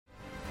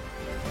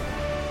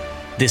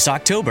This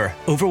October,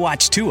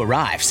 Overwatch 2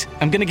 arrives.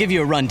 I'm going to give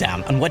you a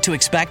rundown on what to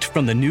expect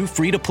from the new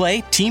free-to-play,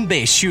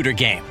 team-based shooter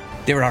game.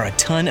 There are a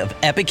ton of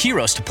epic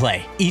heroes to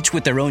play, each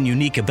with their own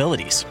unique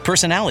abilities,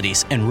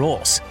 personalities, and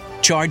roles.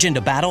 Charge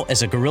into battle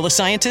as a guerrilla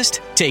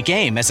scientist, take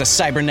aim as a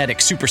cybernetic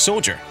super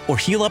soldier, or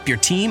heal up your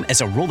team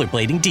as a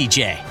rollerblading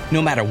DJ.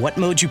 No matter what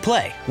mode you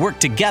play, work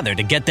together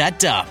to get that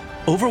dub.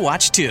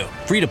 Overwatch 2,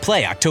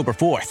 free-to-play October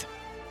 4th.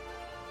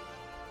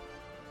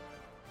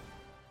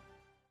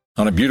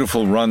 On a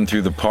beautiful run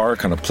through the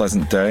park on a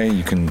pleasant day,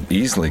 you can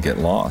easily get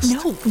lost.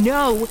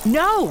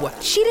 No!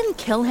 She didn't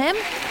kill him.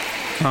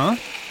 Huh?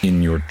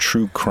 In your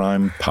true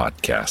crime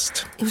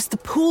podcast. It was the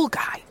pool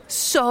guy.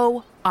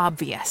 So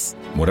obvious.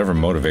 Whatever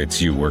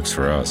motivates you works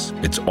for us.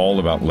 It's all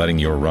about letting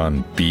your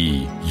run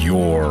be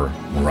your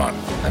run.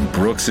 And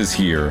Brooks is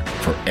here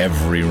for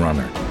every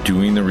runner,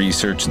 doing the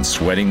research and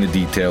sweating the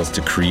details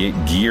to create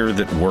gear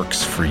that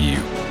works for you.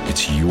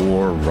 It's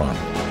your run.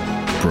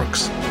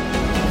 Brooks,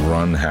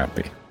 run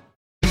happy.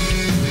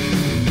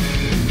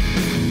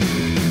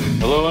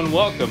 Hello and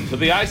welcome to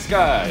the Ice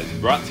Guys,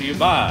 brought to you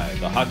by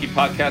the Hockey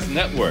Podcast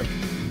Network.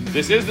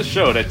 This is the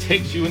show that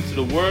takes you into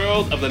the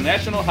world of the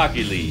National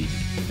Hockey League.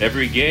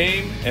 Every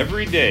game,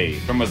 every day,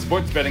 from a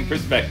sports betting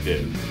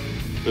perspective.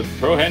 With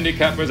pro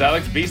handicappers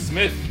Alex B.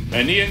 Smith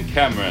and Ian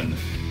Cameron,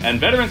 and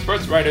veteran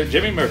sports writer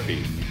Jimmy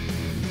Murphy.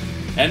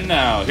 And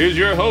now, here's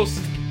your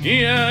host,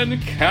 Ian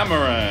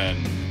Cameron.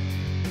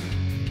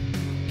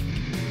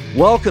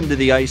 Welcome to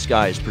the Ice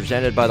Guys,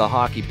 presented by the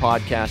Hockey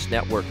Podcast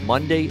Network.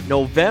 Monday,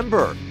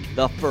 November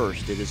the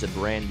 1st. It is a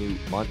brand new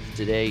month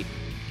today.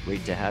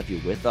 Great to have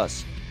you with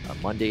us. A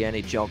Monday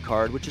NHL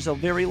card, which is a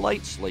very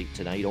light slate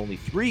tonight. Only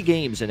 3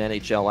 games in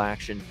NHL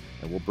action,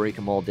 and we'll break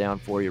them all down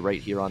for you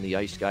right here on the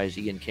Ice Guys.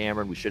 Ian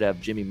Cameron. We should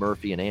have Jimmy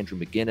Murphy and Andrew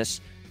McGinnis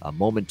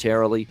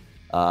momentarily.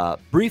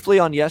 Briefly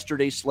on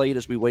yesterday's slate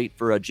as we wait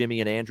for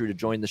Jimmy and Andrew to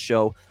join the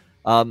show.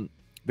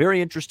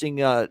 Very interesting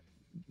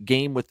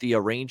game with the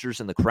Rangers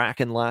and the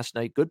Kraken last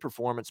night. Good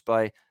performance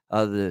by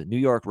the New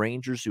York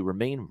Rangers, who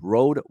remain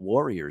road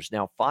warriors.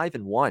 Now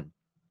 5-1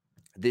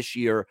 this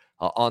year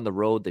on the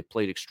road. They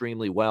played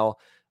extremely well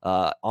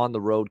on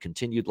the road.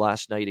 Continued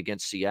last night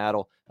against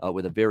Seattle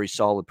with a very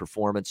solid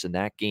performance in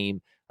that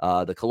game.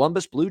 The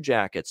Columbus Blue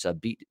Jackets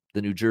beat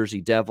the New Jersey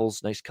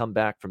Devils. Nice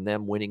comeback from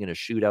them, winning in a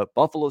shootout.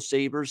 Buffalo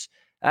Sabres,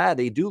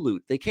 they do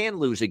lose. They can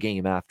lose a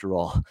game after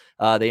all.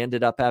 They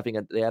ended up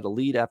they had a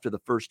lead after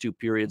the first 2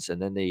 periods,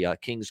 and then the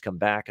Kings come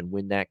back and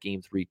win that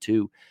game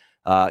 3-2.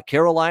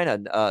 Carolina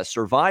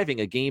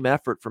surviving a game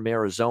effort from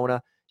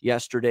Arizona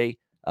yesterday,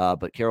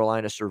 but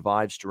Carolina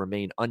survives to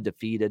remain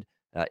undefeated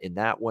in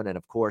that one. And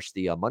of course,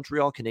 the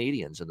Montreal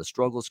Canadiens, and the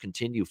struggles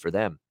continue for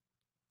them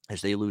as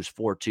they lose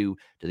 4-2 to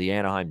the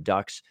Anaheim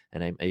Ducks.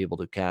 And I'm able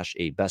to cash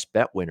a best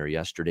bet winner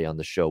yesterday on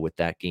the show with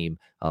that game,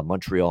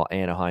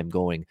 Montreal-Anaheim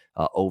going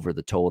over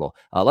the total.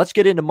 Let's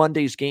get into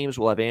Monday's games.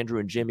 We'll have Andrew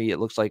and Jimmy, it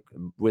looks like,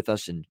 with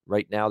us, and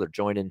right now they're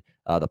joining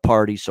the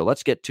party. So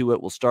let's get to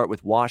it. We'll start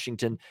with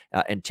Washington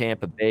and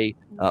Tampa Bay.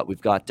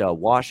 We've got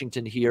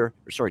Washington here,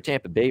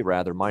 Tampa Bay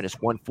rather, minus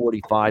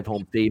 145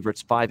 home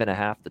favorites,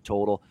 5.5 the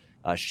total.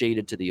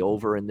 Shaded to the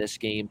over in this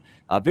game.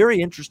 Very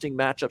interesting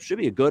matchup. Should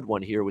be a good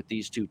one here with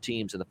these two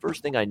teams. And the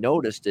first thing I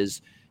noticed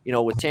is,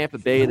 with Tampa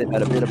Bay, they've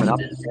had a bit of an up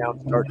and down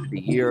start to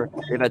the year.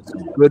 They've had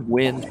some good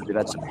wins. They've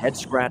had some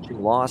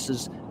head-scratching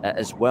losses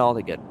as well.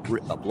 They get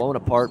blown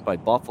apart by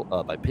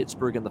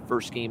Pittsburgh in the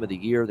first game of the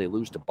year. They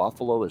lose to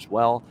Buffalo as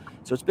well.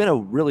 So it's been a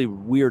really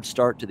weird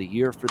start to the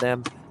year for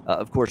them.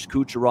 Of course,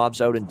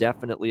 Kucherov's out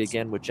indefinitely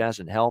again, which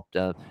hasn't helped.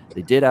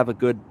 They did have a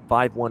good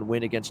 5-1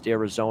 win against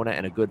Arizona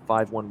and a good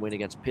 5-1 win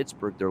against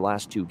Pittsburgh their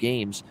last 2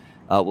 games.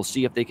 We'll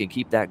see if they can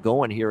keep that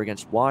going here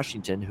against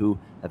Washington, who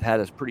have had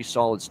a pretty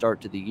solid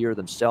start to the year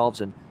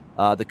themselves. And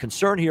the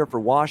concern here for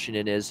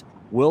Washington is,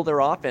 will their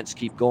offense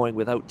keep going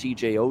without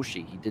TJ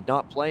Oshie? He did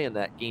not play in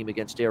that game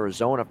against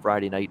Arizona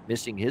Friday night,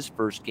 missing his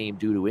first game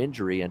due to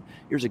injury. And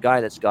here's a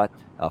guy that's got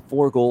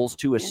 4 goals,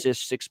 2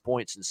 assists, 6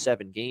 points in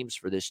 7 games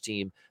for this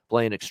team,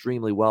 playing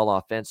extremely well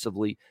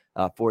offensively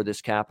for this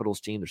Capitals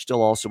team. They're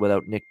still also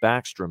without Nick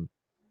Backstrom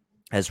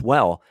as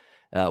well.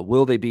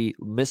 Will they be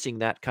missing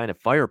that kind of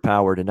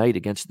firepower tonight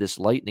against this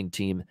Lightning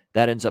team?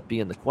 That ends up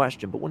being the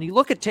question. But when you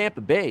look at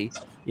Tampa Bay,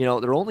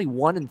 they're only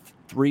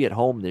 1-3 at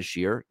home this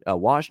year.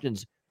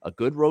 Washington's a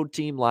good road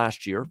team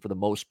last year for the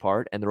most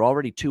part, and they're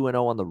already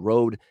 2-0 on the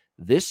road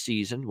this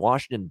season.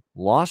 Washington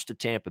lost to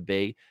Tampa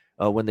Bay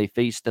when they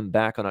faced them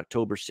back on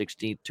October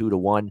 16th,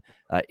 2-1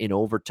 in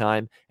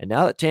overtime. And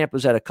now that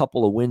Tampa's had a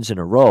couple of wins in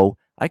a row,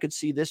 I could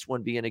see this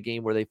one being a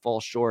game where they fall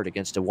short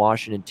against a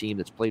Washington team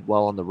that's played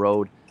well on the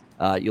road.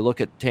 You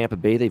look at Tampa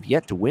Bay, they've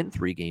yet to win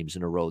 3 games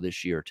in a row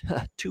this year.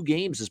 2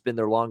 games has been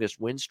their longest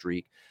win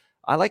streak.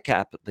 I like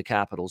the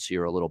Capitals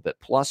here a little bit.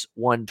 Plus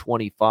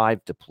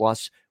 125 to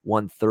plus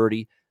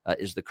 130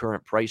 is the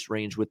current price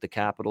range with the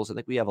Capitals. I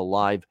think we have a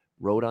live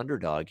road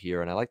underdog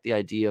here, and I like the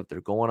idea of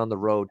they're going on the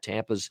road.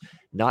 Tampa's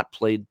not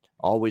played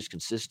always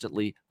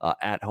consistently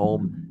at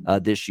home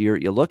this year.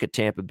 You look at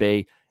Tampa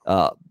Bay,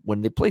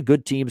 when they play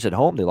good teams at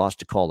home, they lost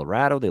to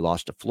Colorado, they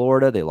lost to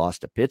Florida, they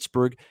lost to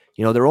Pittsburgh.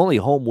 Their only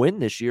home win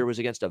this year was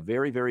against a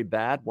very, very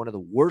bad, one of the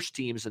worst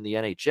teams in the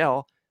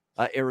NHL,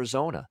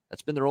 Arizona.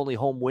 That's been their only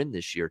home win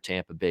this year,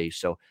 Tampa Bay.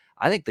 So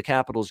I think the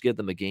Capitals give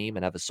them a game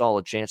and have a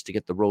solid chance to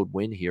get the road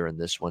win here in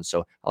this one.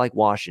 So I like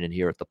Washington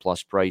here at the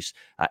plus price.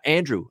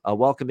 Andrew,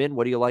 welcome in.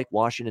 What do you like,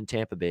 Washington,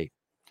 Tampa Bay?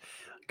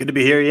 Good to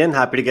be here, Ian.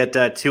 Happy to get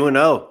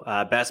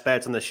 2-0. Best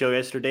bets on the show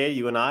yesterday,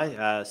 you and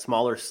I.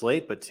 Smaller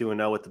slate, but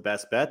 2-0 with the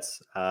best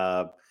bets.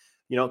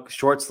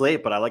 Short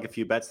slate, but I like a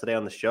few bets today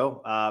on the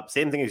show.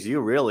 Same thing as you,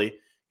 really.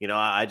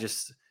 I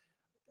just,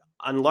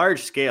 on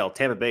large scale,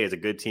 Tampa Bay is a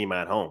good team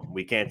at home.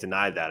 We can't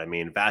deny that. I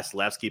mean,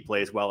 Vasilevsky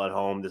plays well at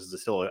home. This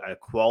is still a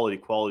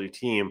quality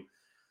team,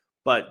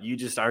 but you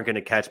just aren't going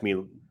to catch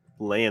me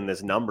laying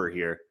this number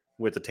here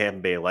with the Tampa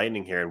Bay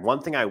Lightning here. And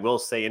one thing I will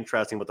say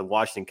interesting with the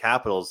Washington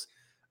Capitals,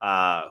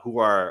 who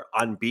are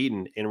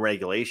unbeaten in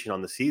regulation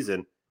on the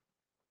season,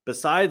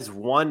 besides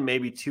one,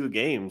 maybe 2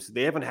 games,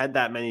 they haven't had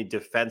that many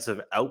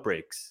defensive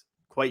outbreaks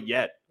quite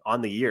yet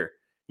on the year.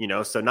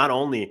 So not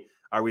only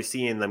are we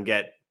seeing them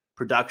get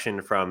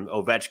production from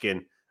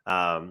Ovechkin,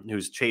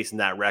 who's chasing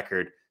that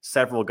record,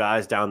 several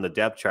guys down the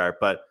depth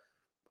chart, but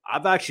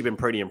I've actually been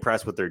pretty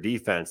impressed with their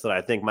defense that I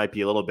think might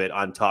be a little bit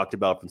untalked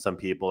about from some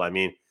people. I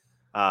mean,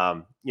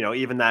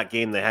 even that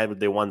game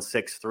they won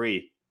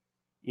 6-3,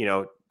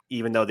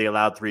 even though they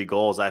allowed 3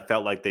 goals, I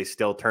felt like they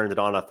still turned it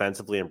on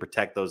offensively and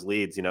protect those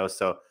leads,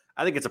 So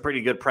I think it's a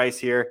pretty good price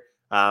here.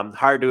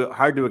 Hard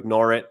to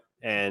ignore it.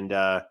 And,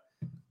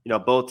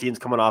 both teams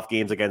coming off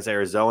games against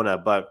Arizona.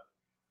 But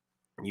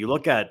you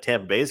look at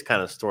Tampa Bay's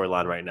kind of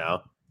storyline right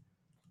now,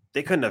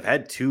 they couldn't have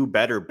had 2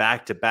 better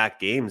back-to-back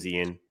games,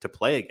 Ian, to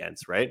play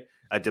against, right?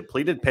 A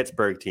depleted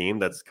Pittsburgh team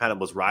that's kind of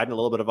was riding a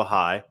little bit of a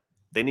high.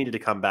 They needed to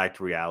come back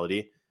to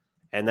reality.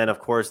 And then, of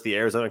course, the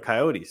Arizona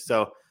Coyotes.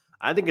 So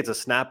I think it's a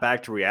snap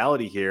back to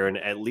reality here, and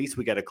at least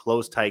we get a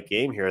close, tight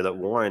game here that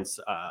warrants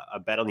a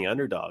bet on the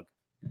underdog.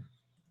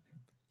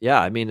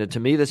 Yeah, I mean, to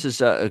me, this is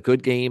a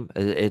good game.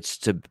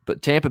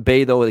 But Tampa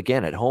Bay, though,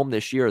 again, at home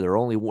this year, their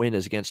only win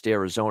is against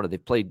Arizona.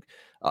 They've played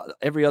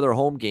every other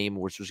home game,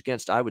 which was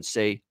against, I would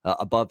say,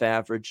 above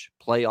average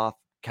playoff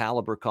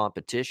caliber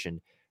competition.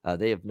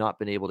 They have not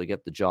been able to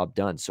get the job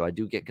done. So I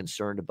do get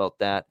concerned about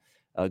that.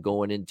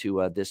 Going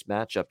into this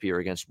matchup here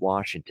against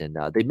Washington.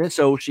 They miss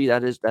Oshie.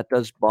 That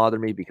does bother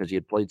me because he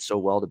had played so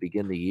well to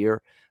begin the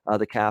year,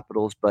 the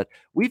Capitals. But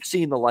we've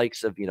seen the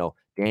likes of,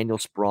 Daniel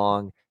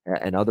Sprong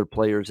and other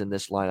players in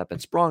this lineup.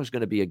 And Sprong's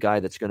going to be a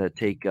guy that's going to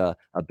take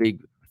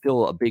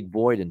fill a big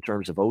void in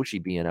terms of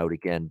Oshie being out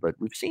again. But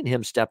we've seen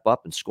him step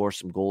up and score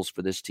some goals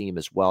for this team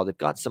as well. They've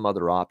got some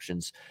other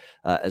options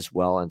as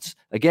well. And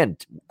again,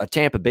 a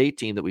Tampa Bay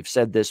team that we've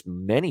said this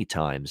many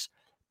times,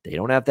 they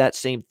don't have that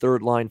same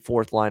third line,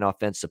 fourth line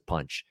offensive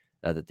punch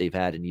that they've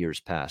had in years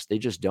past. They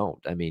just don't.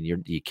 I mean,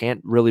 you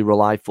can't really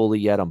rely fully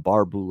yet on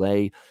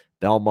Barre-Boulet,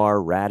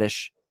 Bellemare,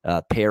 Radish,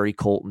 Perry,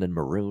 Colton, and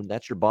Maroon.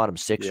 That's your bottom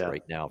 6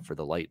 right now for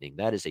the Lightning.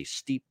 That is a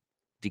steep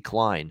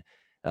decline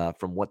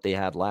from what they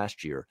had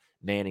last year,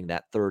 manning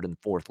that third and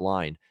fourth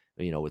line,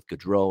 with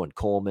Gaudreau and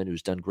Coleman,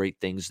 who's done great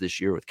things this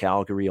year with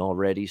Calgary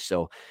already.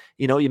 So,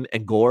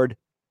 and Gord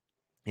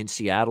in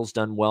Seattle's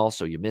done well,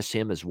 so you miss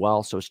him as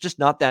well. So it's just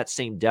not that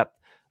same depth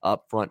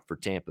up front for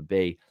Tampa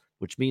Bay,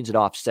 which means it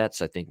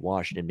offsets, I think,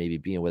 Washington maybe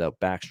being without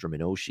Backstrom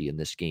and Oshie in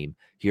this game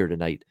here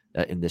tonight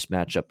in this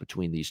matchup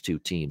between these two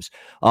teams.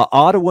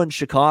 Ottawa and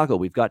Chicago.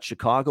 We've got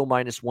Chicago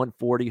minus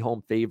 140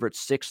 home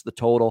favorites, 6 the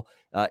total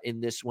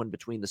in this one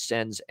between the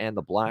Sens and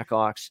the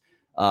Blackhawks.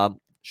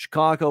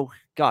 Chicago,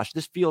 gosh,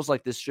 this feels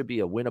like this should be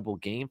a winnable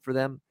game for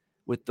them.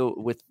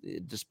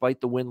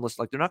 Despite the winless,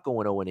 like they're not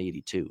going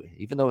 0-82,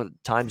 even though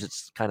at times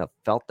it's kind of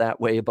felt that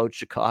way about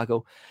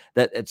Chicago,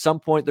 that at some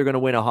point they're going to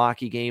win a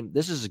hockey game.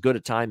 This is as good a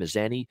time as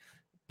any,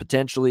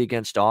 potentially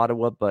against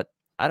Ottawa, but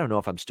I don't know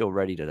if I'm still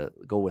ready to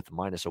go with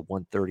minus a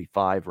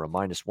 135 or a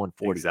minus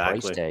 140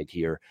 price tag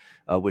here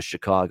with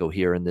Chicago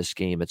here in this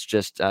game. It's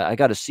just, I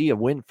got to see a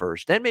win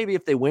first. Then maybe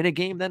if they win a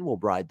game, then we'll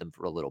ride them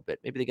for a little bit.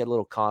 Maybe they get a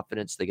little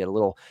confidence. They get a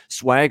little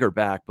swagger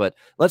back, but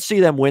let's see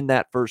them win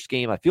that first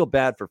game. I feel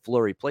bad for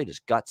Fleury. Played his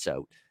guts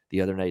out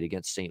the other night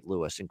against St.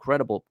 Louis.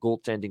 Incredible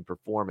goaltending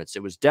performance.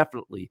 It was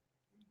definitely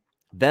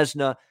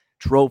Vezina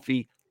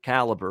trophy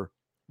caliber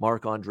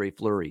Marc-Andre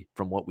Fleury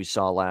from what we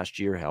saw last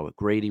year, how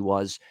great he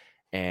was.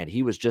 And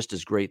he was just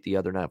as great the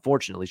other night.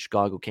 Unfortunately,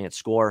 Chicago can't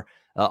score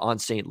on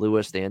St.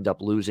 Louis. They end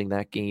up losing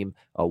that game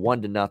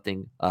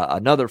 1-0.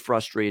 Another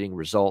frustrating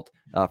result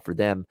for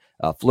them.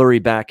 Fleury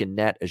back in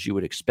net, as you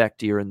would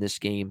expect here in this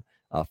game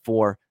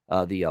for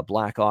the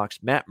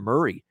Blackhawks. Matt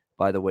Murray,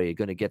 by the way,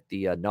 going to get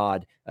the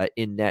nod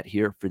in net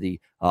here for the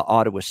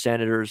Ottawa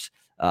Senators.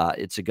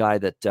 It's a guy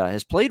that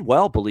has played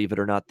well, believe it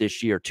or not,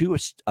 this year. 2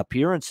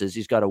 appearances.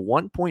 He's got a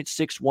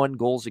 1.61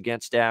 goals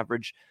against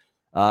average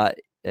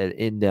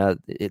in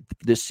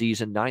this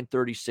season,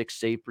 936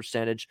 save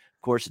percentage.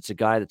 Of course, it's a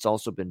guy that's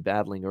also been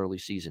battling early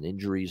season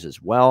injuries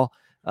as well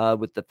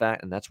with the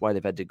fact, and that's why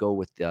they've had to go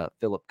with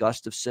Philip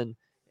Gustafsson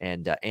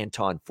and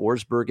Anton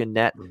Forsberg in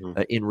net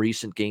in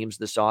recent games,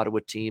 this Ottawa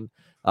team.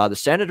 The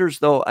Senators,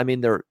 though, I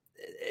mean,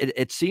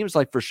 it seems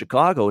like for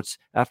Chicago, it's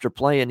after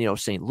playing,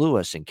 St.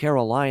 Louis and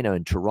Carolina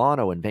and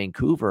Toronto and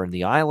Vancouver and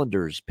the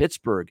Islanders,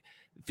 Pittsburgh,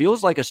 it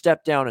feels like a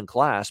step down in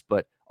class,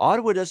 but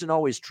Ottawa doesn't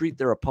always treat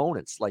their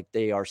opponents like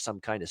they are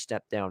some kind of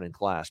step down in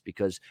class,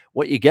 because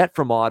what you get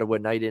from Ottawa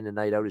night in and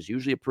night out is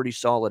usually a pretty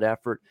solid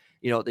effort.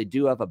 They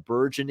do have a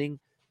burgeoning,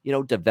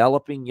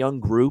 developing young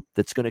group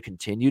that's going to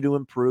continue to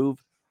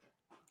improve.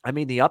 I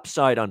mean, the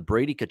upside on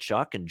Brady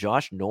Tkachuk and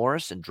Josh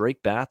Norris and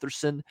Drake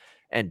Batherson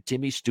and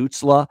Timmy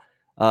Stützle,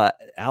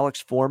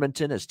 Alex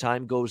Formenton, as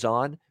time goes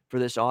on for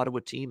this Ottawa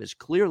team, is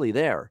clearly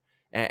there.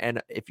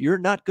 And if you're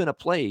not going to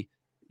play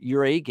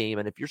your A game,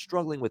 and if you're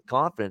struggling with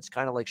confidence,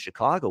 kind of like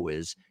Chicago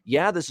is,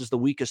 this is the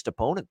weakest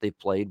opponent they've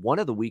played, one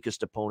of the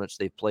weakest opponents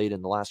they've played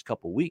in the last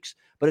couple of weeks,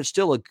 but it's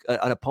still an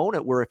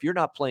opponent where if you're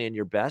not playing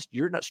your best,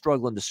 you're not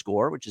struggling to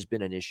score, which has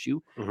been an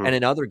issue. And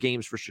in other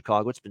games for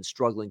Chicago, it's been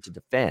struggling to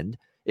defend.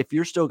 If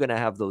you're still going to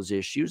have those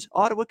issues,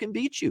 Ottawa can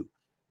beat you.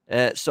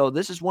 So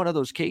this is one of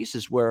those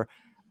cases where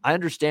I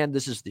understand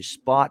this is the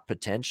spot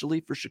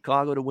potentially for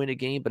Chicago to win a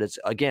game, but it's,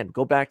 again,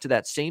 go back to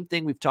that same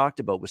thing we've talked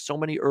about with so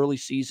many early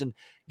season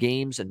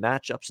games and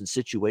matchups and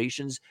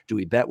situations. Do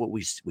we bet what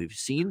we've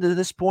seen to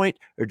this point,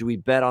 or do we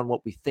bet on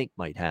what we think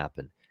might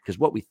happen? Because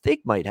what we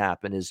think might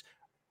happen is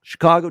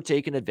Chicago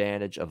taking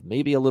advantage of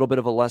maybe a little bit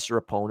of a lesser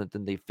opponent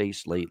than they've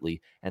faced lately,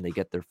 and they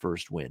get their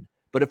first win.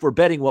 But if we're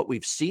betting what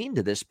we've seen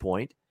to this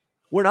point,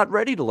 we're not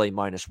ready to lay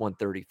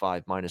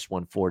 -135,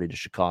 -140 to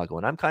Chicago.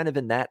 And I'm kind of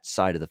in that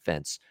side of the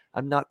fence.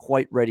 I'm not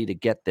quite ready to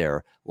get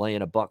there,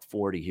 laying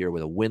 $1.40 here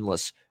with a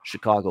winless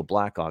Chicago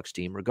Blackhawks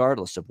team,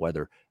 regardless of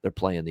whether they're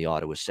playing the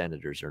Ottawa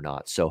Senators or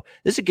not. So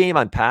this is a game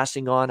I'm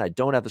passing on. I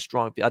don't have a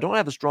strong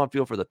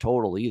feel for the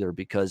total either,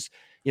 because,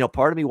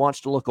 part of me wants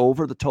to look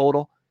over the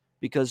total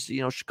because,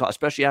 Chicago,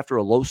 especially after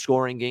a low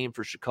scoring game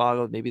for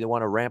Chicago, maybe they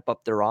want to ramp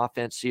up their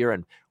offense here.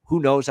 And who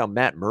knows how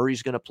Matt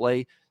Murray's going to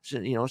play,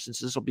 since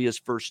this will be his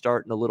first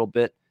start in a little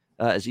bit,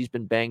 as he's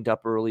been banged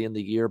up early in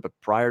the year. But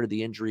prior to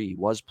the injury, he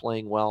was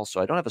playing well.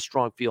 So I don't have a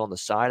strong feel on the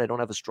side. I don't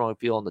have a strong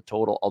feel on the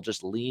total. I'll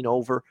just lean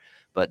over,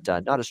 but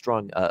not a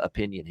strong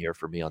opinion here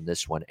for me on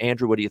this one.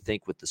 Andrew, what do you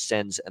think with the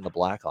Sens and the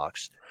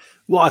Blackhawks?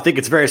 Well, I think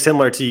it's very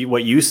similar to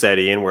what you said,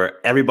 Ian,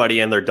 where everybody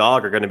and their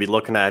dog are going to be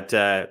looking at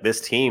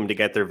this team to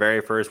get their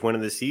very first win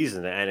of the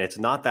season. And it's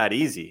not that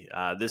easy.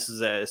 This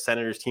is a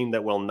Senators team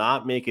that will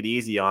not make it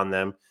easy on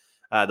them,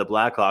 the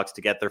Blackhawks,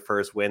 to get their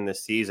first win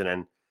this season.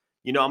 And,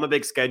 I'm a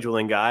big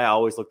scheduling guy. I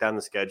always look down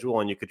the schedule,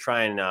 and you could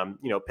try and,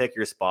 pick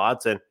your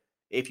spots. And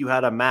if you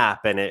had a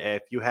map and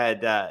if you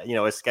had, a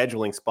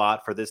scheduling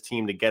spot for this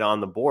team to get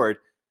on the board,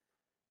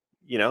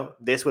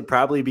 this would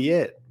probably be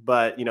it.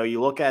 But,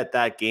 you look at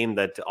that game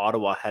that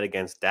Ottawa had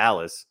against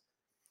Dallas,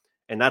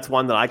 and that's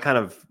one that I kind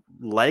of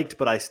liked,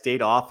 but I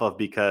stayed off of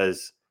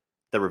because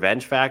the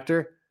revenge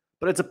factor.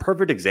 But it's a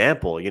perfect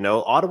example.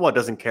 Ottawa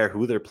doesn't care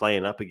who they're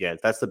playing up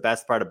against. That's the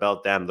best part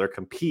about them. Their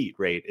compete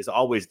rate is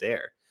always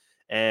there.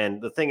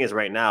 And the thing is,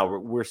 right now,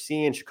 we're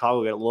seeing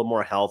Chicago get a little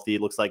more healthy.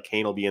 It looks like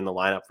Kane will be in the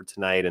lineup for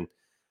tonight. And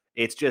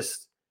it's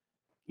just,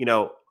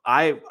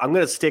 I'm going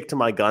to stick to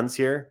my guns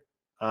here.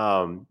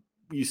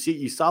 You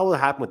saw what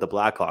happened with the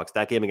Blackhawks,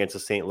 that game against the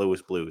St.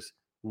 Louis Blues.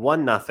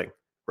 1-0,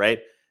 right?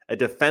 A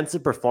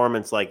defensive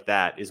performance like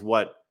that is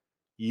what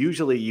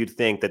usually you'd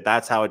think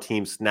that's how a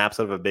team snaps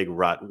out of a big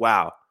rut.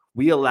 Wow.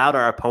 We allowed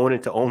our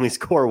opponent to only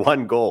score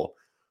one goal.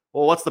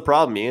 Well, what's the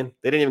problem, Ian?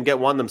 They didn't even get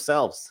one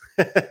themselves,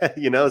 So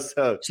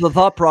the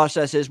thought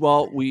process is,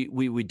 well,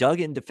 we dug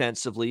in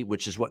defensively,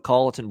 which is what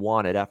Colleton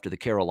wanted after the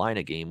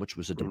Carolina game, which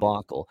was a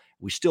debacle.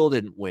 We still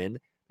didn't win.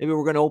 Maybe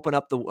we're going to open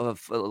up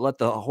let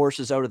the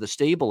horses out of the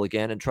stable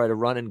again and try to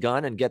run and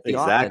gun and get the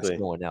offense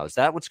going now. Is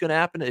that what's going to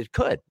happen? It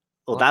could.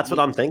 Well, that's what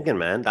I'm thinking,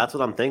 man. That's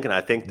what I'm thinking.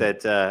 I think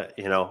that,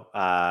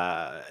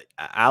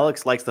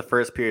 Alex likes the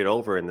first period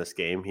over in this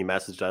game. He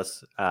messaged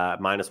us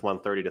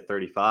 -130 to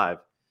 35.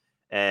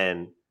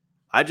 And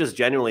I just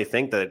genuinely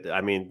think that,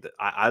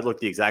 I look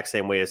the exact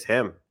same way as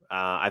him.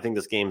 I think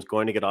this game's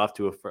going to get off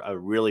to a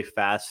really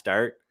fast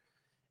start.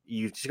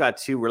 You've just got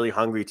two really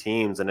hungry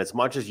teams. And as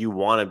much as you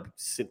want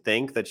to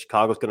think that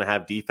Chicago's going to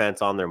have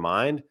defense on their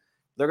mind,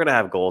 they're going to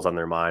have goals on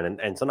their mind.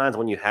 And sometimes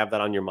when you have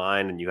that on your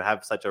mind and you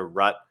have such a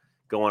rut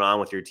going on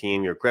with your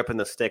team, you're gripping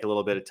the stick a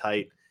little bit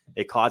tight,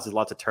 it causes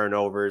lots of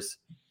turnovers.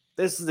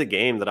 This is a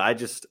game that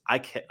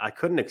I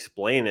couldn't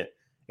explain it.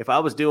 If I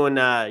was doing,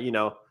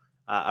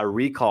 a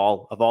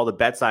recall of all the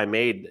bets I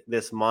made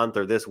this month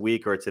or this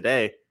week or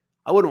today,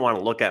 I wouldn't want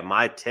to look at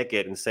my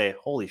ticket and say,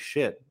 holy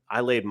shit,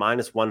 I laid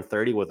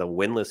 -130 with a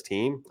winless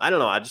team. I don't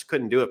know. I just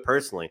couldn't do it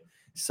personally.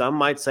 Some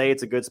might say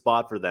it's a good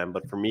spot for them,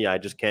 but for me, I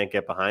just can't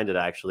get behind it,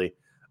 actually.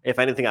 If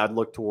anything, I'd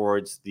look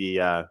towards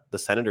the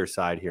Senators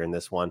side here in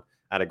this one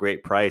at a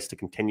great price to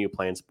continue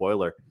playing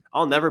spoiler.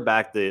 I'll never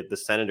back the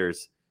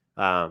Senators,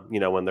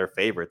 when they're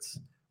favorites,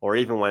 or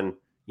even when,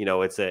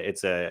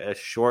 it's a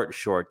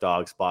short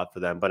dog spot for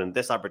them. But in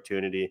this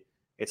opportunity,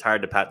 it's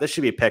hard to pat. This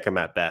should be pick 'em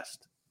at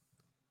best.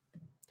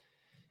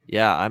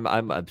 Yeah,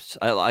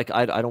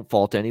 I don't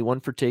fault anyone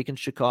for taking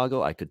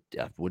Chicago.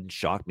 Wouldn't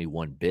shock me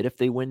one bit if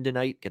they win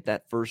tonight, get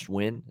that first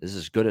win. This is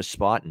as good a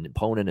spot and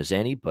opponent as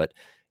any, but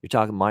you're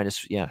talking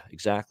minus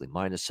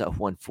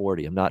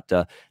 140. I'm not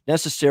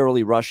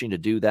necessarily rushing to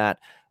do that.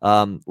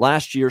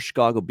 Last year,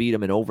 Chicago beat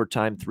them in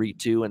overtime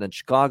 3-2, and then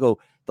Chicago,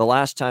 the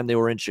last time they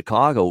were in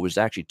Chicago was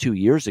actually 2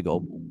 years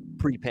ago,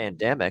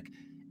 pre-pandemic.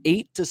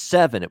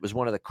 8-7. It was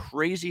one of the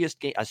craziest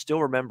games. I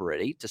still remember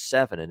it,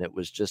 8-7. And that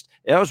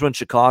was when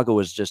Chicago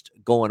was just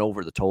going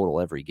over the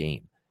total every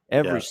game,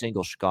 every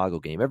single Chicago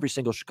game, every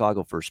single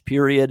Chicago first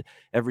period,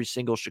 every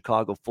single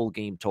Chicago full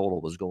game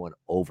total was going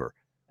over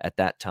at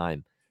that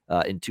time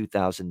in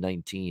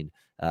 2019.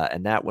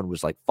 And that one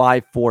was like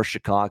 5-4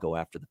 Chicago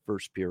after the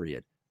first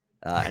period.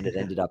 And it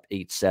ended up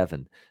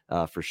 8-7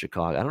 for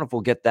Chicago. I don't know if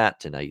we'll get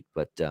that tonight,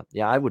 but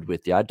yeah, I would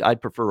with you.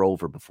 I'd prefer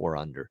over before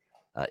under.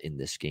 In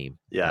this game.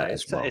 Yeah,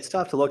 it's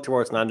tough to look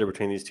towards an under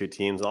between these two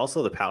teams.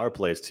 Also, the power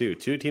plays, too.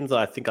 Two teams that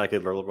I think I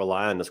could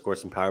rely on to score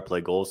some power play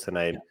goals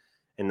tonight,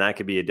 and that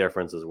could be a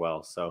difference as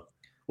well. So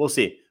we'll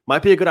see.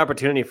 Might be a good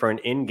opportunity for an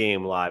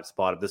in-game live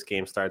spot if this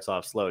game starts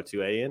off slow,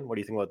 too, Ian? What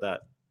do you think about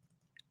that?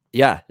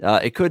 Yeah,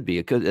 it could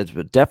be.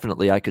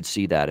 Definitely, I could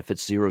see that if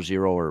it's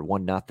 0-0 or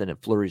 1-0,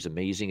 and Fleury's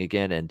amazing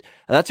again. And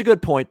that's a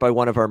good point by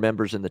one of our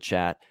members in the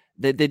chat.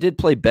 They did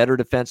play better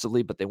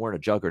defensively, but they weren't a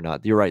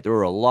juggernaut. You're right. There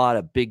were a lot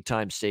of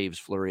big-time saves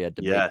Fleury had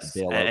to make to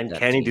bail out. And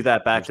can he do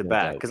that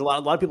back-to-back? Because a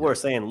lot of people are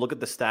saying, look at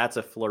the stats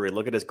of Fleury,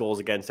 look at his goals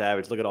against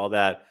average, look at all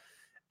that.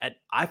 And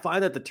I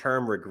find that the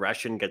term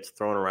regression gets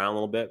thrown around a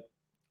little bit.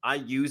 I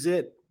use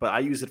it, but I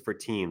use it for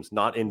teams,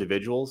 not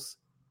individuals.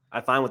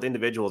 I find with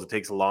individuals, it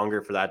takes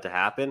longer for that to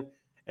happen.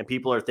 And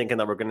people are thinking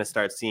that we're going to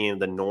start seeing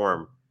the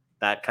norm,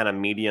 that kind of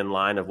median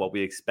line of what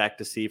we expect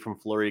to see from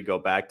Fleury go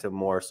back to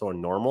more so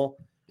normal.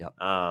 Yep.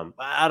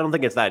 I don't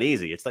think it's that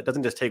easy. It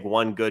doesn't just take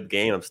one good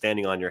game of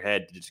standing on your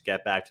head to just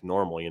get back to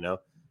normal, you know?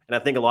 And I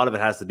think a lot of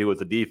it has to do with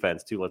the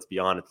defense too. Let's be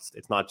honest.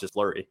 It's not just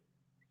Fleury.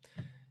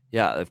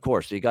 Yeah, of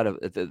course. You got to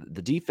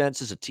the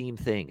defense is a team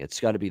thing. It's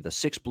got to be the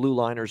 6 blue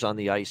liners on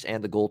the ice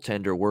and the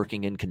goaltender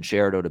working in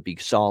concerto to be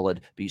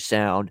solid, be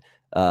sound.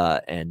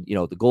 And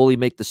the goalie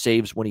make the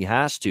saves when he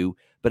has to,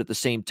 but at the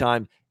same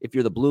time, if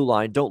you're the blue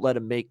line, don't let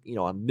him make,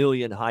 a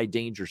million high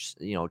danger,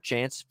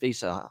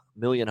 face a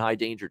million high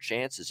danger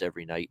chances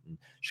every night. And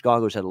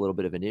Chicago's had a little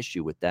bit of an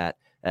issue with that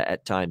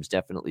at times,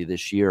 definitely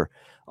this year.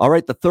 All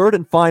right, the third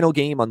and final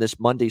game on this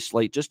Monday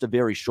slate, just a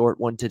very short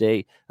one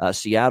today.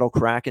 Seattle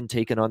Kraken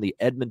taking on the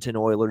Edmonton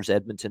Oilers.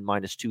 Edmonton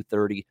minus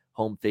 230,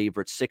 home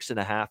favorite,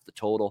 6.5 the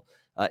total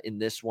in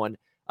this one.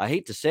 I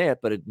hate to say it,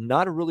 but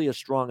not really a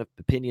strong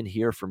opinion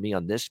here for me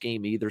on this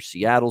game either.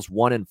 Seattle's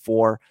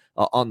 1-4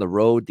 on the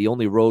road. The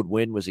only road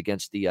win was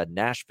against the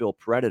Nashville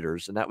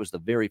Predators, and that was the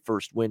very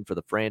first win for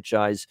the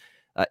franchise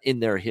in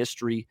their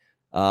history.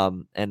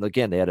 And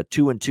again, they had a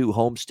 2-2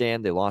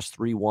 homestand. They lost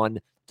 3-1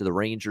 to the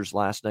Rangers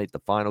last night, the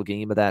final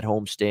game of that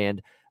homestand.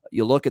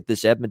 You look at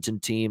this Edmonton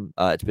team,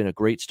 it's been a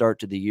great start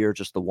to the year,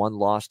 just the one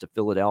loss to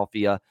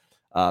Philadelphia.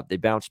 They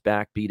bounced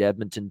back, beat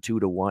Edmonton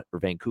 2-1, or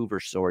Vancouver,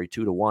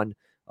 2-1.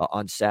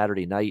 On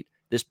Saturday night.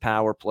 This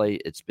power play,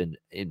 it's been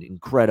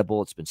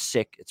incredible. It's been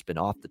sick. It's been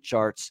off the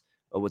charts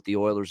what the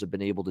Oilers have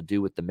been able to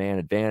do with the man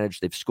advantage.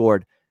 They've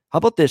scored, how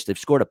about this? They've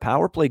scored a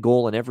power play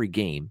goal in every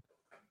game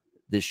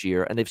this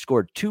year, and they've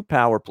scored 2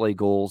 power play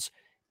goals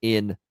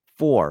in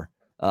 4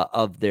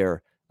 of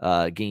their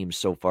games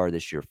so far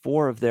this year.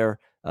 4 of their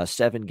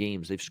 7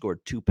 games, they've scored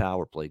 2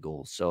 power play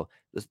goals. So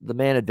the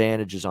man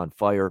advantage is on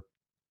fire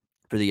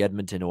for the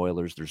Edmonton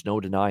Oilers. There's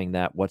no denying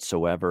that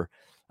whatsoever.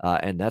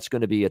 And that's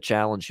going to be a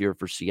challenge here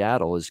for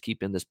Seattle, is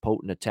keeping this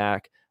potent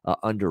attack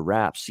under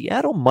wraps.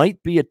 Seattle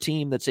might be a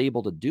team that's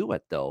able to do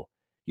it, though.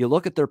 You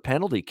look at their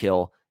penalty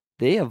kill;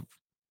 they've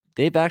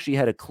actually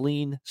had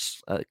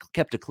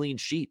kept a clean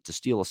sheet, to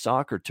steal a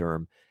soccer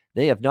term.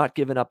 They have not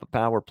given up a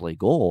power play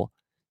goal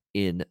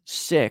in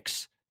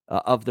 6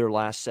 of their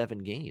last 7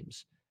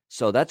 games.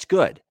 So that's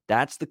good.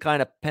 That's the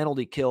kind of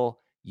penalty kill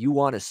you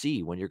want to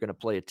see when you're going to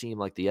play a team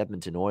like the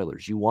Edmonton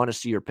Oilers. You want to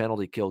see your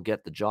penalty kill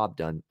get the job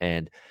done.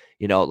 And,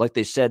 like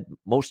they said,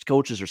 most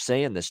coaches are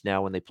saying this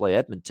now when they play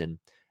Edmonton.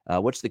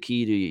 What's the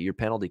key to your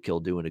penalty kill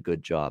doing a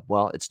good job?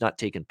 Well, it's not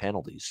taking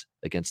penalties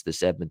against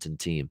this Edmonton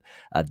team.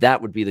 That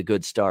would be the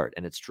good start.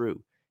 And it's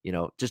true.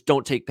 Just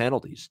don't take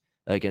penalties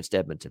against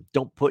Edmonton.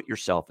 Don't put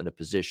yourself in a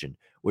position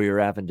where you're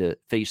having to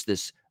face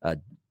this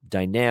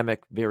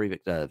dynamic, very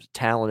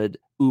talented,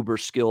 uber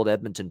skilled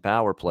Edmonton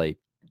power play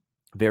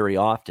very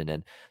often.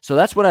 And so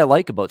that's what I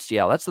like about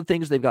Seattle. That's the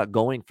things they've got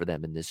going for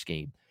them in this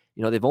game.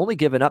 They've only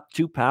given up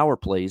 2 power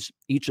plays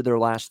each of their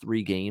last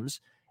 3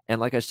 games. And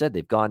like I said,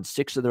 they've gone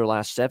 6 of their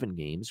last 7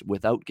 games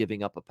without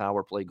giving up a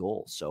power play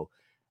goal. So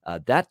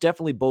that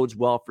definitely bodes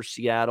well for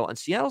Seattle. And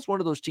Seattle's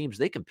one of those teams,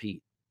 they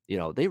compete.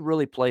 They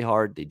really play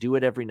hard. They do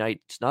it every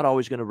night. It's not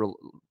always going to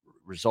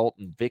result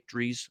in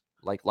victories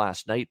like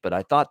last night, but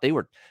I thought they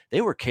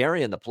were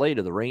carrying the play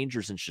to the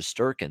Rangers and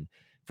Shesterkin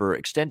for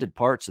extended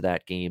parts of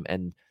that game,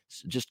 and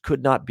just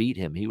could not beat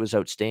him. He was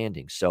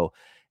outstanding. So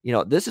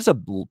This is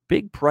a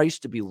big price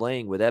to be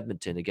laying with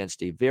Edmonton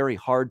against a very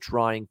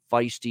hard-trying,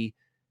 feisty,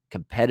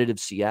 competitive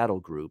Seattle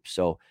group.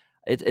 So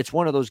it's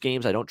one of those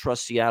games. I don't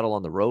trust Seattle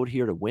on the road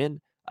here to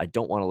win. I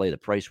don't want to lay the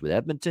price with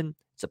Edmonton.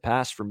 It's a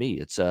pass for me.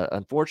 It's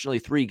unfortunately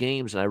 3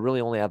 games, and I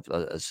really only have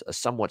a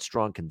somewhat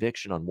strong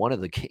conviction on one of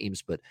the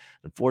games, but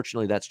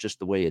unfortunately that's just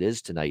the way it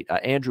is tonight.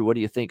 Andrew, what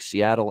do you think,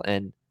 Seattle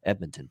and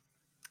Edmonton?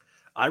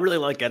 I really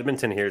like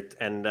Edmonton here,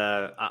 and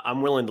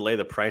I'm willing to lay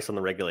the price on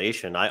the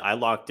regulation. I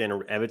locked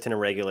in Edmonton in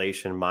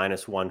regulation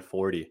minus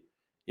 140.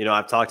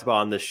 I've talked about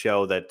on this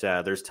show that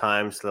there's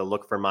times to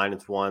look for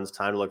 -1s,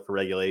 time to look for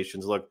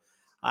regulations. Look,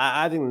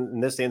 I think in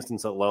this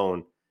instance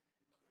alone,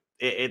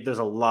 there's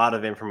a lot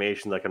of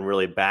information that can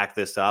really back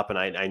this up, and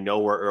I know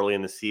we're early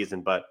in the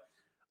season, but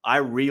I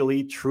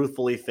really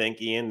truthfully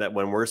think, Ian, that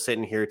when we're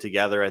sitting here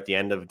together at the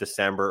end of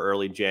December,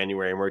 early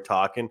January, and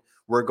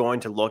we're going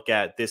to look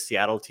at this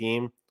Seattle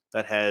team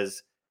that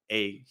has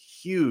a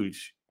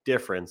huge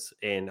difference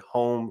in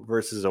home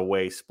versus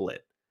away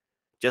split,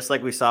 just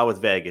like we saw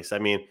with Vegas. I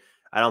mean,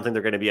 I don't think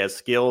they're going to be as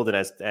skilled and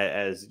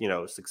as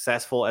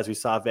successful as we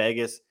saw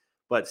Vegas,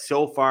 but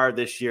so far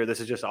this year,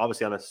 this is just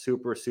obviously on a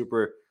super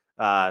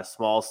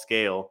small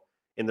scale.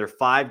 In their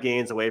 5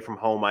 games away from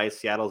home ice,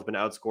 Seattle's been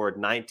outscored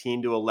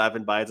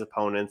 19-11 by its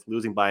opponents,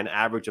 losing by an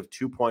average of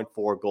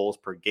 2.4 goals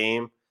per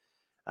game.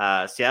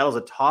 Seattle's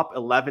a top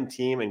 11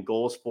 team in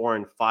goals for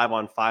in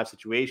 5-on-5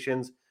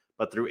 situations,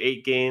 but through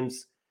 8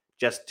 games,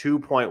 just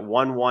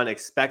 2.11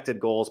 expected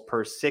goals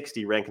per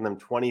 60, ranking them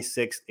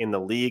 26th in the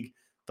league.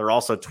 They're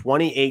also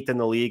 28th in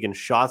the league in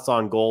shots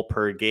on goal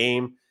per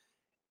game.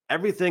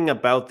 Everything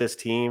about this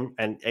team,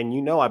 and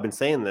I've been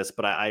saying this,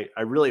 but I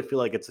really feel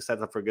like it's a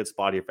setup for a good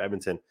spot here for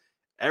Edmonton.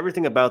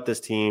 Everything about this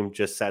team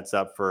just sets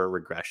up for a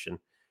regression.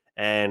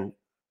 And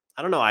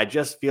I don't know, I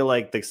just feel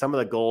like some of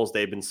the goals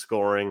they've been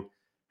scoring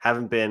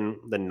haven't been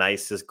the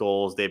nicest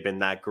goals. They've been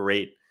that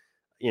great,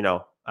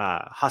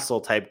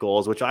 hustle type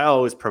goals, which I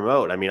always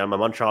promote. I mean, I'm a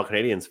Montreal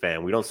Canadiens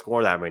fan. We don't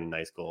score that many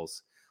nice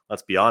goals.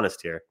 Let's be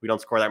honest here. We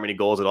don't score that many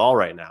goals at all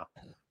right now.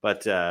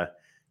 But,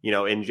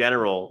 in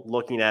general,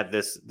 looking at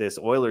this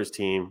Oilers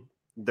team,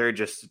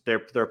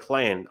 they're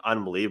playing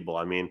unbelievable.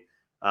 I mean,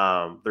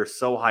 they're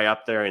so high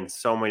up there in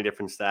so many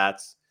different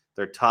stats.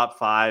 They're top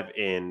 5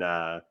 in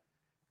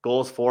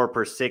goals for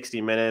per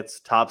 60 minutes,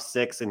 top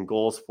 6 in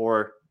goals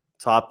for,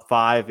 top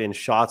 5 in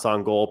shots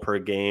on goal per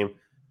game.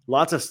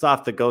 Lots of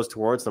stuff that goes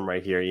towards them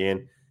right here,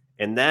 Ian.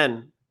 And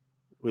then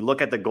we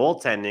look at the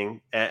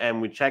goaltending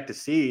and we check to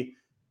see,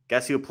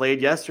 guess who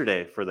played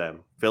yesterday for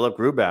them? Philip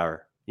Grubauer.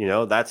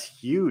 That's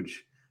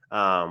huge.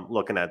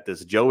 Looking at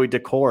this, Joey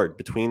Daccord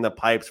between the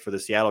pipes for the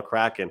Seattle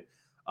Kraken.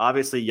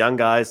 Obviously, young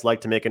guys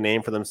like to make a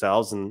name for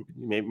themselves, and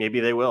maybe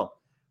they will.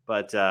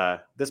 But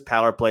this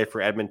power play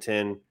for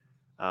Edmonton,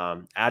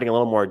 adding a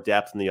little more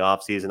depth in the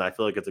offseason, I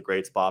feel like it's a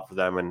great spot for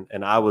them.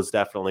 And I was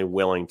definitely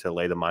willing to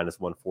lay the minus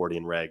 140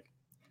 in reg.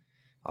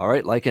 All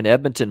right, like in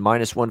Edmonton,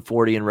 minus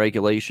 140 in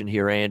regulation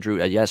here,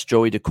 Andrew. Yes,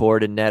 Joey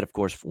Daccord in net, of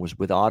course, was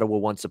with Ottawa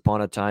once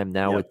upon a time.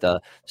 Now with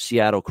the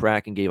Seattle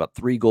Kraken, gave up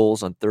 3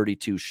 goals on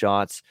 32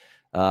 shots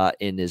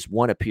in his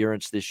one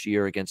appearance this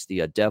year against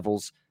the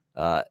Devils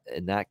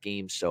in that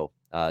game. So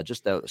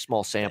just a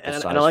small sample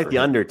size. And I like the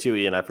under too,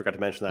 Ian. I forgot to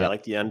mention that. Yep. I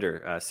like the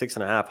under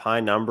 6.5, high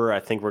number. I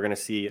think we're going to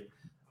see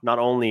not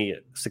only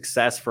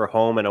success for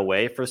home and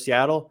away for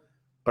Seattle,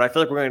 but I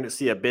feel like we're going to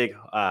see a big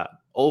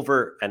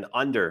over and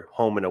under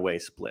home and away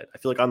split. I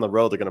feel like on the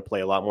road, they're going to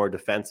play a lot more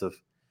defensive.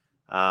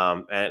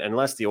 And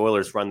unless the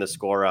Oilers run the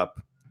score up,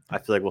 I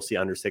feel like we'll see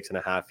under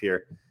 6.5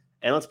 here.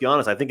 And let's be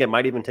honest, I think it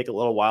might even take a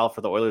little while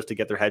for the Oilers to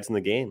get their heads in the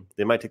game.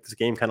 They might take this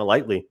game kind of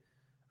lightly.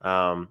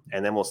 And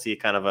then we'll see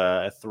kind of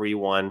a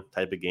 3-1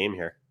 type of game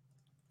here.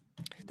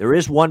 There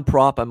is one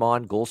prop I'm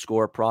on, goal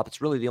scorer prop.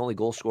 It's really the only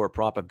goal scorer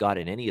prop I've got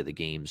in any of the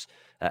games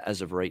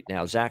as of right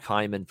now. Zach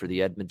Hyman for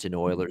the Edmonton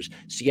Oilers.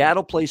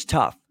 Seattle plays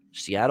tough.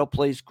 Seattle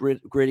plays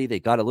gritty. They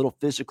got a little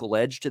physical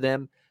edge to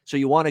them. So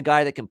you want a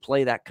guy that can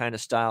play that kind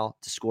of style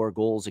to score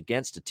goals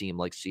against a team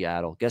like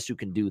Seattle. Guess who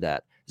can do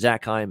that?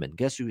 Zach Hyman.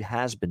 Guess who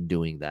has been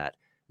doing that?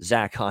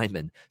 Zach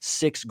Hyman.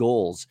 6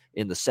 goals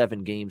in the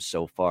 7 games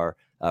so far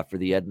for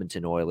the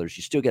Edmonton Oilers.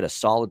 You still get a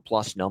solid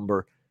plus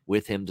number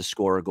with him to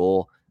score a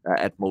goal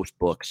at most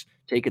books.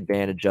 Take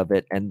advantage of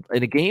it. And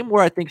in a game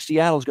where I think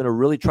Seattle is going to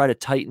really try to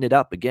tighten it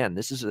up again,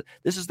 this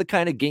is the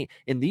kind of game.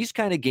 In these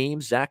kind of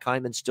games, Zach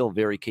Hyman's still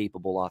very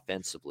capable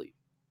offensively.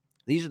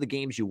 These are the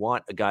games you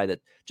want a guy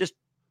that just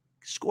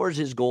scores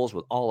his goals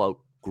with all-out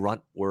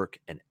grunt work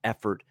and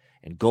effort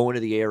and going to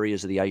the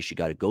areas of the ice you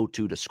got to go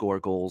to score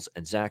goals,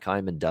 and Zach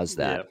Hyman does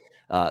that.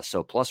 Yeah.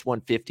 So plus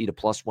 150 to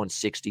plus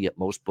 160 at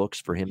most books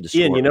for him to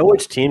score. Ian, you know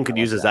which team could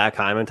use a Zach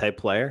Hyman type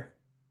player?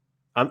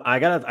 I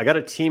got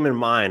a team in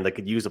mind that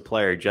could use a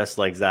player just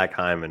like Zach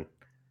Hyman.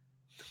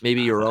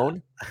 Maybe your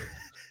own?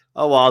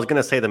 Oh, well, I was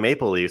going to say the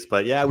Maple Leafs,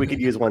 but yeah, we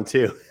could use one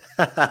too.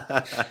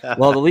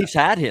 Well, the Leafs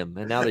had him,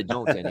 and now they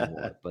don't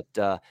anymore.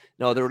 But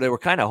no, they were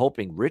kind of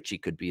hoping Richie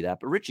could be that,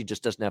 but Richie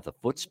just doesn't have the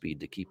foot speed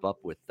to keep up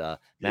with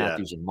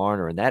Matthews and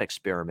Marner, and that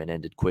experiment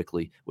ended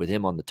quickly with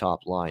him on the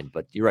top line.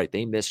 But you're right,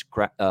 they miss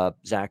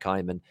Zach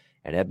Hyman,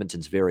 and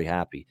Edmonton's very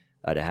happy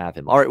to have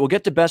him. All right, we'll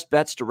get to best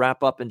bets to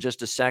wrap up in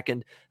just a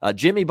second.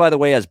 Jimmy, by the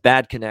way, has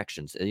bad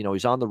connections.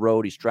 He's on the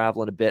road. He's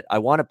traveling a bit. I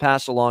want to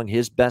pass along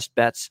his best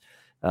bets.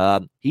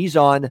 He's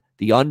on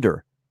the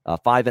under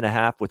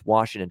 5.5 with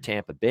Washington,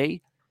 Tampa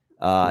Bay.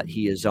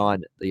 He is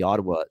on the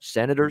Ottawa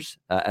Senators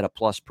at a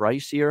plus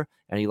price here,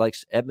 and he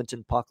likes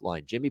Edmonton puck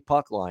line. Jimmy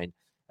puck line,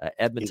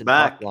 Edmonton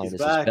puck line is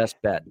his best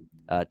bet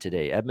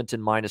today.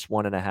 Edmonton minus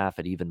 1.5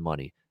 at even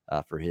money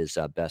for his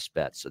best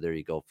bet. So there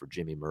you go for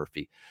Jimmy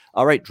Murphy.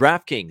 All right,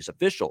 DraftKings,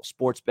 official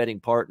sports betting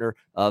partner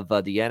of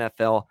the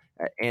NFL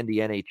and the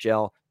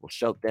NHL. We'll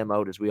shout them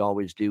out as we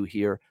always do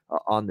here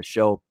on the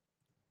show.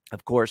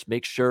 Of course,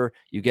 make sure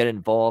you get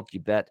involved. You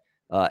bet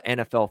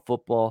NFL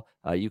football.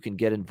 You can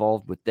get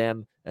involved with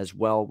them as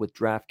well with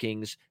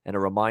DraftKings. And a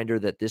reminder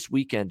that this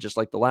weekend, just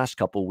like the last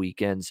couple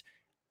weekends,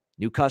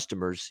 new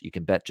customers, you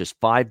can bet just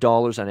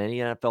 $5 on any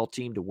NFL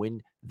team to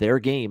win their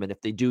game. And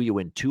if they do, you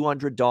win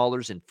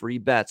 $200 in free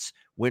bets.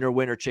 Winner,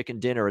 winner, chicken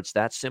dinner. It's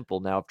that simple.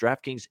 Now, if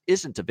DraftKings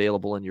isn't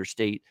available in your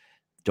state,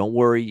 don't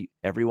worry.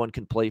 Everyone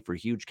can play for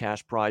huge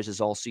cash prizes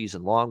all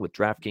season long with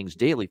DraftKings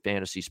daily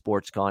fantasy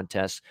sports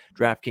contests.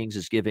 DraftKings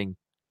is giving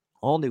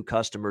all new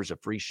customers a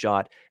free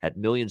shot at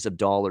millions of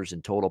dollars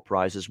in total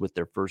prizes with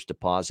their first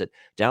deposit.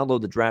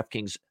 Download the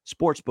DraftKings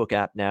Sportsbook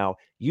app now.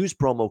 Use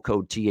promo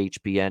code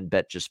THPN.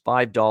 Bet just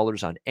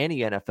 $5 on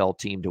any NFL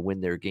team to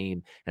win their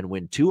game and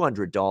win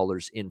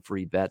 $200 in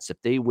free bets. If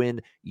they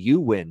win, you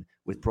win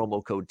with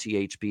promo code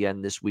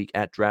THPN this week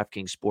at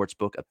DraftKings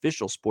Sportsbook,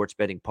 official sports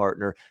betting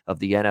partner of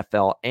the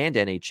NFL and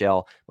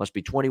NHL. Must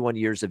be 21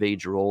 years of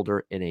age or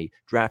older in a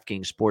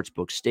DraftKings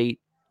Sportsbook state.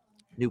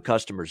 New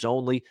customers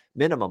only.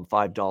 Minimum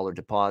 $5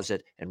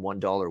 deposit and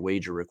 $1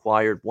 wager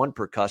required. One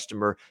per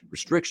customer.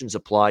 Restrictions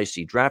apply.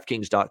 See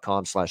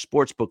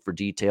DraftKings.com/sportsbook for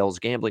details.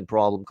 Gambling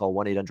problem? Call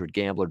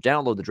 1-800-GAMBLER.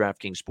 Download the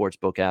DraftKings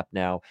Sportsbook app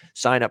now.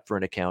 Sign up for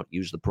an account.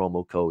 Use the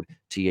promo code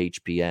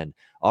THPN.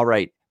 All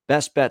right.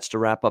 Best bets to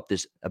wrap up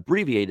this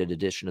abbreviated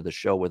edition of the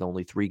show with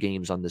only 3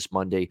 games on this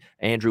Monday.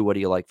 Andrew, what do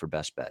you like for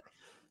best bet?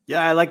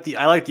 Yeah, I like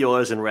the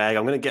Oilers and Rag.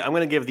 I'm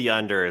gonna give the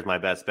under as my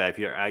best bet.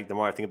 The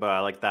more I think about it,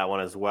 I like that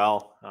one as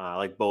well. I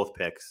like both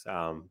picks,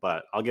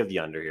 but I'll give the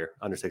under here,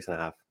 under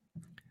 6.5.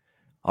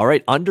 All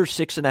right, under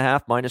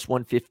 6.5, minus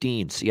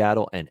 115.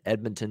 Seattle and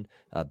Edmonton.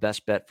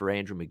 Best bet for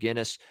Andrew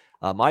McGinnis.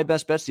 My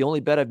best bet's the only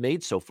bet I've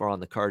made so far on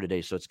the card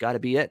today, so it's got to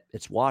be it.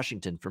 It's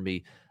Washington for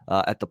me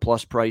at the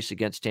plus price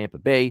against Tampa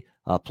Bay,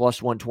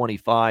 plus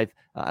 125.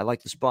 I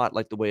like the spot,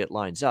 like the way it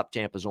lines up.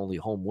 Tampa's only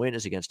home win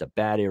is against a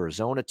bad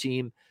Arizona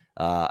team.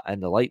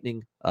 And the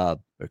Lightning, or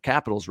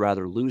Capitals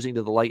rather, losing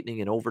to the Lightning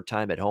in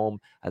overtime at home.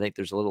 I think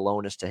there's a little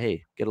onus to,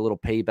 get a little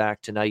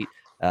payback tonight.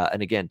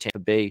 And again, Tampa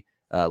Bay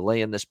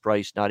laying this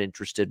price, not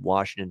interested.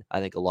 Washington, I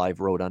think a live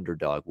road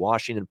underdog.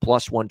 Washington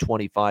plus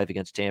 125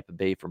 against Tampa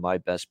Bay for my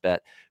best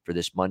bet for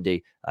this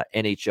Monday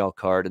NHL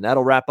card. And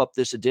that'll wrap up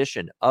this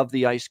edition of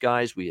the Ice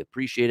Guys. We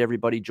appreciate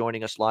everybody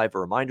joining us live. A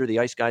reminder, the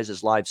Ice Guys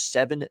is live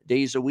 7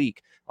 days a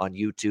week on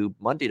YouTube,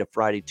 Monday to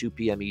Friday, 2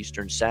 p.m.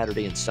 Eastern,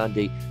 Saturday and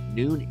Sunday,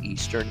 noon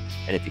Eastern.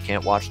 And if you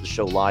can't watch the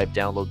show live,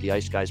 download the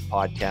Ice Guys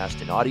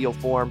podcast in audio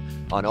form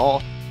on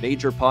all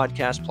major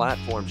podcast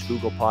platforms,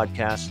 Google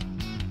Podcasts,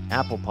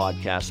 Apple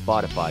Podcasts,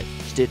 Spotify,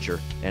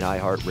 Stitcher, and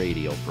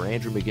iHeartRadio. For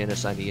Andrew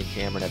McGinnis, I'm Ian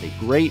Cameron. Have a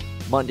great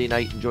Monday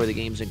night. Enjoy the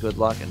games and good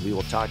luck. And we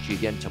will talk to you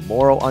again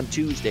tomorrow on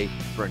Tuesday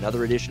for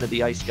another edition of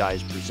the Ice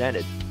Guys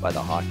presented by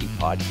the Hockey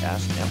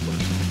Podcast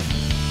Network.